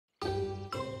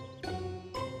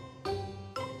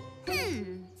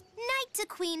right to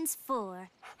Queen's 4.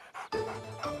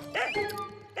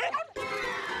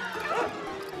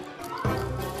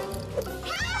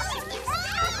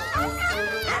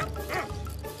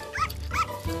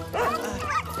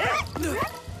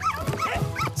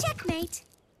 Checkmate.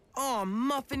 Aw,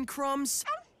 muffin crumbs.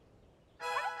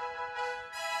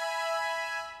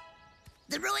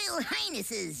 The Royal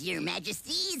Highnesses, Your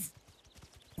Majesties.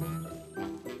 Mommy,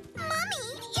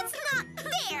 it's not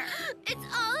fair. It's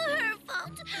all her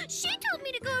fault. She told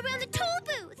me to go around the toll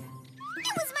booth.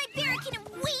 It was my barricade in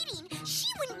waiting. She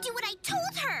wouldn't do what I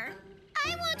told her.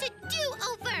 I want a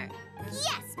do-over.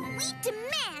 Yes, we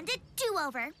demand a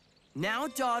do-over. Now,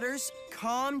 daughters,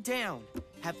 calm down.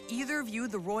 Have either of you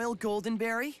the Royal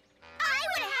Goldenberry? I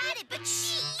would have had it, but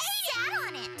she sat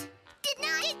on it. Did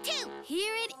not it too?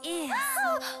 Here it is.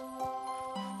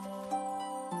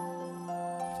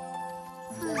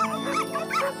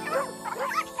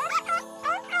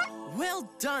 Well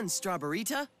done,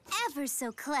 Strawberryta. Ever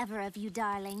so clever of you,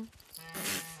 darling.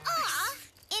 Aw!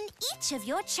 In each of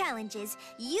your challenges,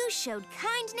 you showed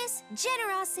kindness,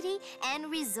 generosity,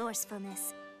 and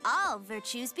resourcefulness. All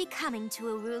virtues becoming to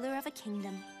a ruler of a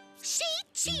kingdom. She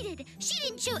cheated! She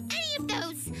didn't show any of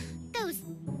those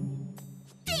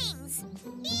things!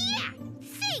 Yeah,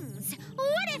 things!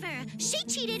 Whatever! She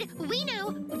cheated, we know,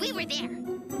 we were there.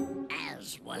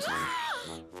 As was I.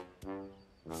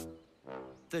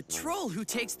 The troll who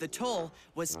takes the toll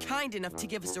was kind enough to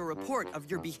give us a report of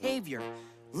your behavior.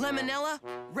 Lemonella,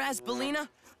 Raspberina,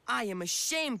 I am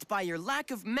ashamed by your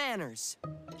lack of manners.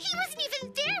 He wasn't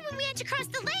even there when we had to cross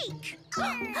the lake.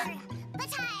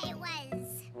 But I was.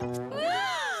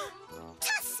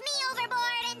 Toss me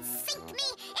overboard and sink me.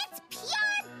 It's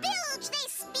pure bilge they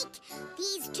speak.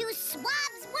 These two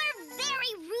swabs were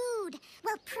very rude.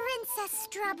 Well, Princess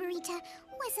Strawberryta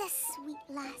was a sweet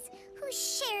lass who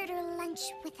shared her lunch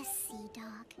with a sea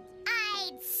dog.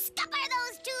 I'd scupper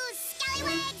those two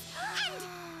scallywags and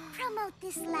promote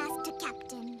this lass to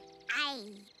captain.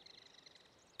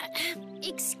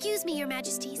 Excuse me, Your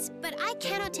Majesties, but I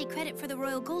cannot take credit for the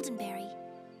Royal Goldenberry.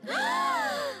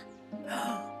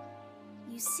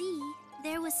 You see,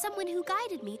 there was someone who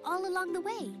guided me all along the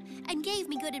way and gave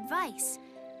me good advice.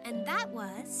 And that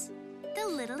was the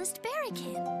littlest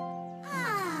berrykin.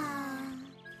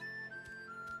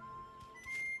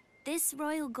 This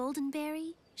Royal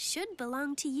Goldenberry should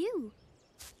belong to you.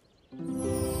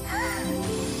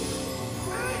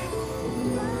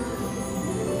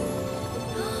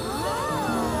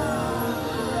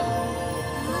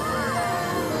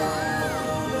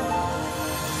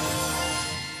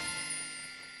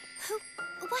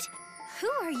 Who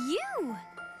are you?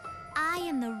 I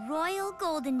am the Royal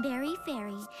Goldenberry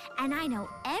Fairy, and I know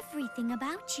everything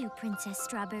about you, Princess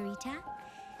Strawberryta.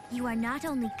 You are not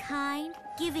only kind,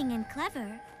 giving, and clever,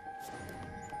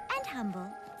 and humble.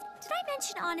 Did I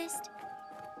mention honest?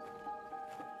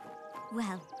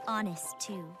 Well, honest,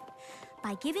 too.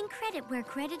 By giving credit where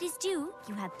credit is due,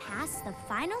 you have passed the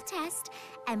final test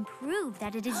and proved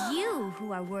that it is you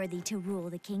who are worthy to rule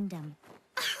the kingdom.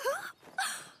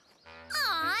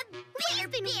 Aw,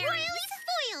 we've been royally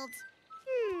spoiled.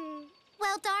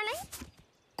 Well, darling,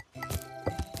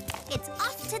 it's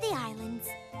off to the islands.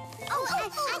 Oh, I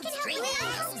can help you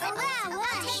out. Wow,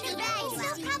 no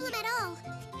problem at all.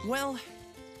 Well,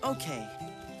 okay.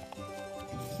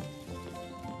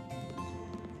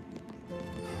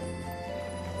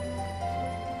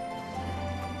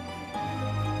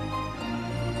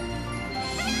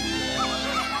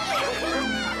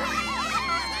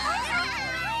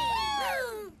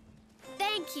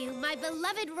 Thank you, my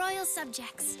beloved royal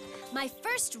subjects. My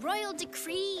first royal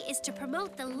decree is to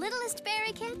promote the littlest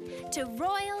berrykin to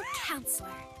royal counselor.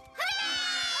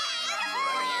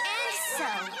 And so,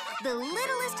 the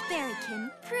littlest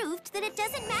berrykin proved that it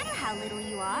doesn't matter how little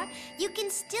you are, you can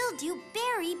still do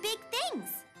very big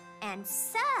things. And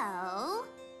so...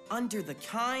 Under the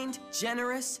kind,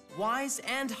 generous, wise,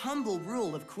 and humble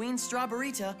rule of Queen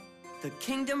Strawberryta, the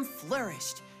kingdom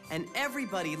flourished, and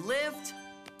everybody lived...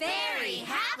 very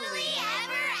happily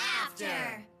ever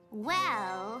after.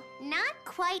 Well, not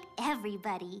quite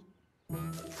everybody.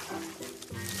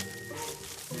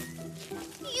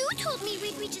 You told me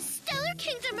we'd reach a stellar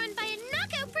kingdom run by a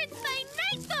knockout prince by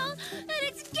nightfall, and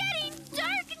it's getting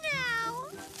dark now.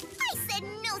 I said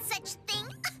no such thing.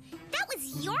 That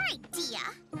was your idea.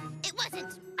 It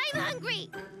wasn't. I'm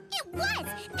hungry. It was.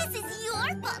 This is your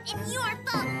fault and your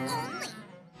fault only.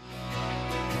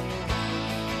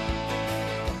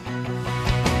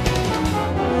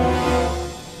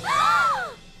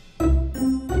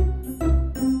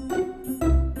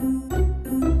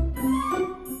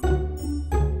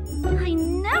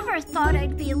 thought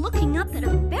I'd be looking up at a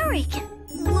berrykin.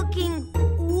 Looking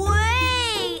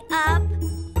way up.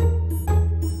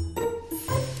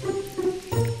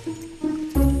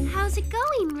 How's it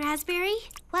going, Raspberry?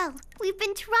 Well, we've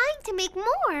been trying to make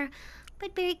more,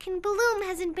 but Berrykin Bloom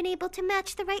hasn't been able to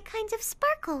match the right kinds of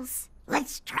sparkles.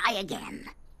 Let's try again.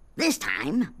 This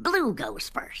time, Blue goes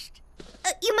first.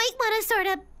 You might want to sort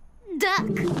of duck.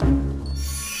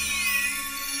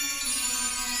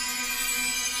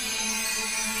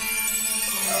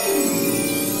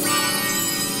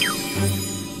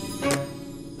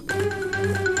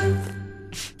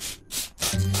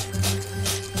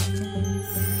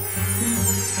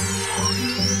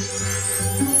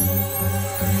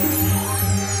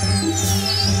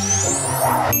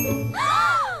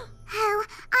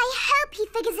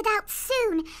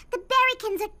 The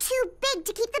berrykins are too big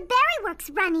to keep the berry works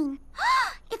running.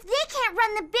 If they can't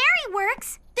run the berry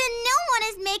works, then no one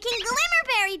is making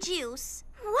glimmerberry juice.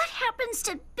 What happens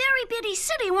to Berry Bitty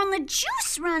City when the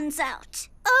juice runs out?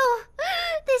 Oh,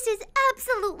 this is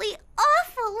absolutely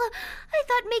awful. I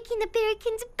thought making the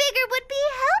berrykins bigger would be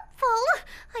helpful.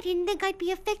 I didn't think I'd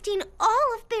be affecting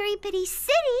all of Berry Bitty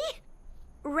City.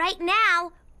 Right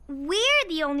now, we're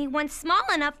the only ones small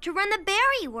enough to run the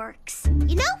berry works.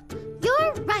 You know,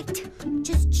 you're right.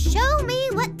 Just show me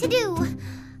what to do.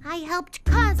 I helped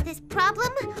cause this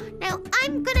problem. Now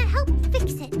I'm gonna help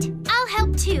fix it. I'll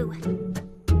help too.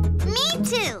 Me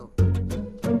too.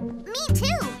 Me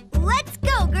too. Let's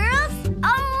go, girls.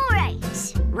 All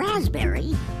right.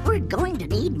 Raspberry, we're going to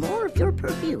need more of your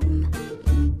perfume.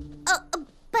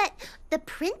 But the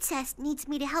princess needs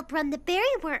me to help run the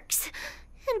berry works.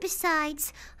 And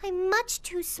besides, I'm much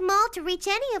too small to reach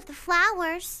any of the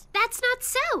flowers. That's not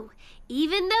so.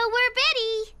 Even though we're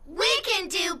Bitty, we can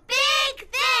do big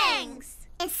things!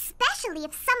 Especially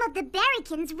if some of the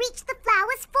berrykins reach the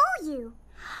flowers for you.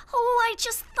 Oh, I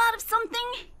just thought of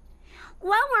something.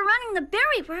 While we're running the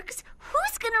berry works,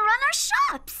 who's gonna run our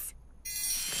shops?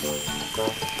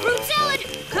 Fruit salad!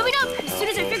 Coming up as soon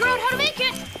as I figure out how to make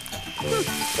it!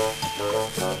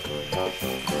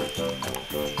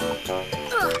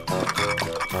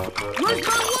 Where's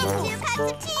my waffle? 2 cups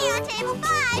of tea on table 5.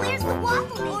 Where's the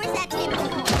waffle? Or is that table 4?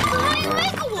 How do you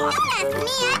make a waffle? Don't ask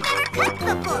me, I've never cooked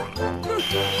before.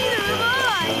 Neither have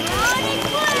I.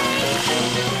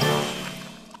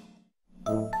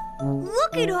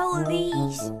 Look at all of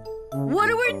these. What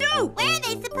do we do? Where are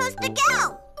they supposed to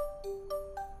go?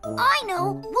 I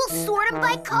know. We'll sort them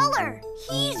by color.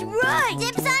 He's right.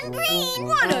 Dibs on green.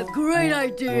 What a great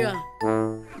idea.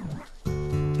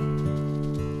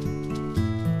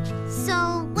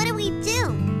 So, what do we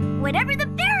do? Whatever the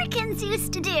berrykins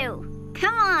used to do.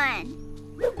 Come on.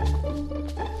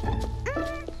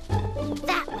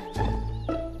 That one.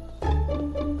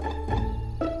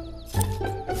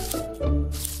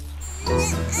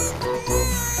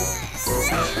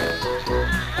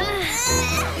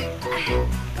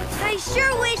 I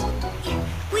sure wish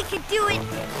we could do it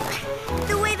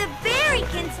the way the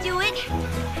berrykins do it.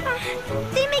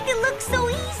 They make it look so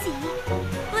easy,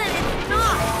 but it's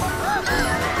not.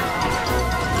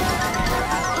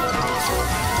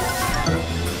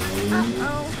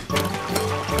 Uh-oh.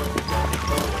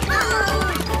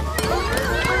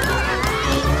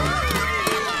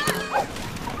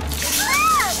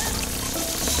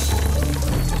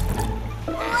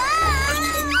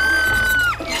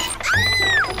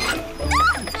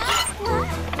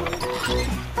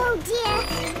 Oh dear.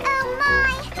 Oh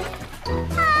my. Oh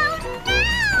no!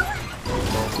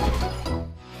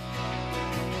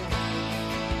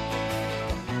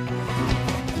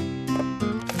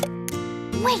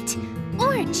 Wait!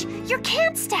 Orange, you're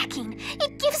can stacking.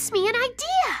 It gives me an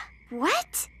idea.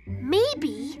 What?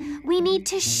 Maybe we need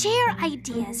to share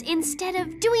ideas instead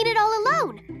of doing it all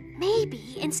alone.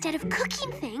 Maybe instead of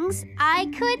cooking things, I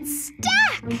could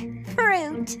stack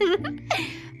fruit.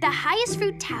 The highest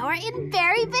fruit tower in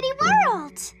Berry Bitty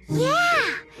World.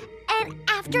 Yeah. And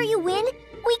after you win,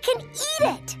 we can eat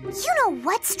it. You know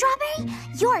what, Strawberry?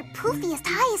 Your poofiest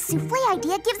highest souffle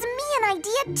idea gives me an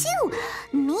idea too.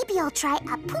 Maybe I'll try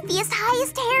a poofiest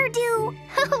highest hairdo.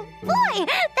 Oh boy,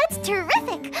 that's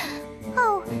terrific.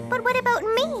 Oh, but what about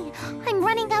me? I'm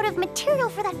running out of material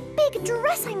for that big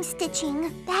dress I'm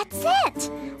stitching. That's it.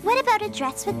 What about a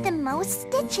dress with the most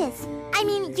stitches? I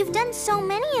mean, you've done so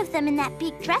many of them in that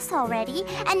big dress already,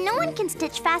 and no one can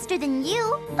stitch faster than you.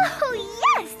 Oh,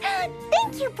 yes!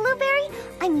 Thank you, Blueberry.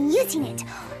 I'm using it.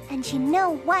 And you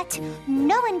know what?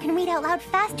 No one can read out loud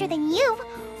faster than you.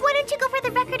 Why don't you go for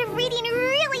the record of reading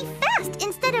really fast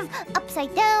instead of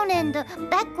upside down and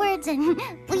backwards and,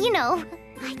 well, you know.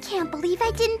 I can't believe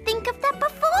I didn't think of that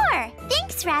before.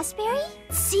 Thanks, Raspberry.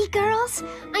 See, girls?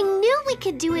 I knew we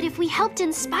could do it if we helped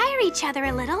inspire each other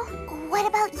a little. What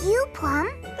about you, Plum?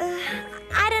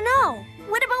 I don't know.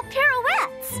 What about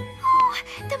pirouettes? Oh,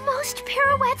 the most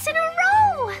pirouettes in a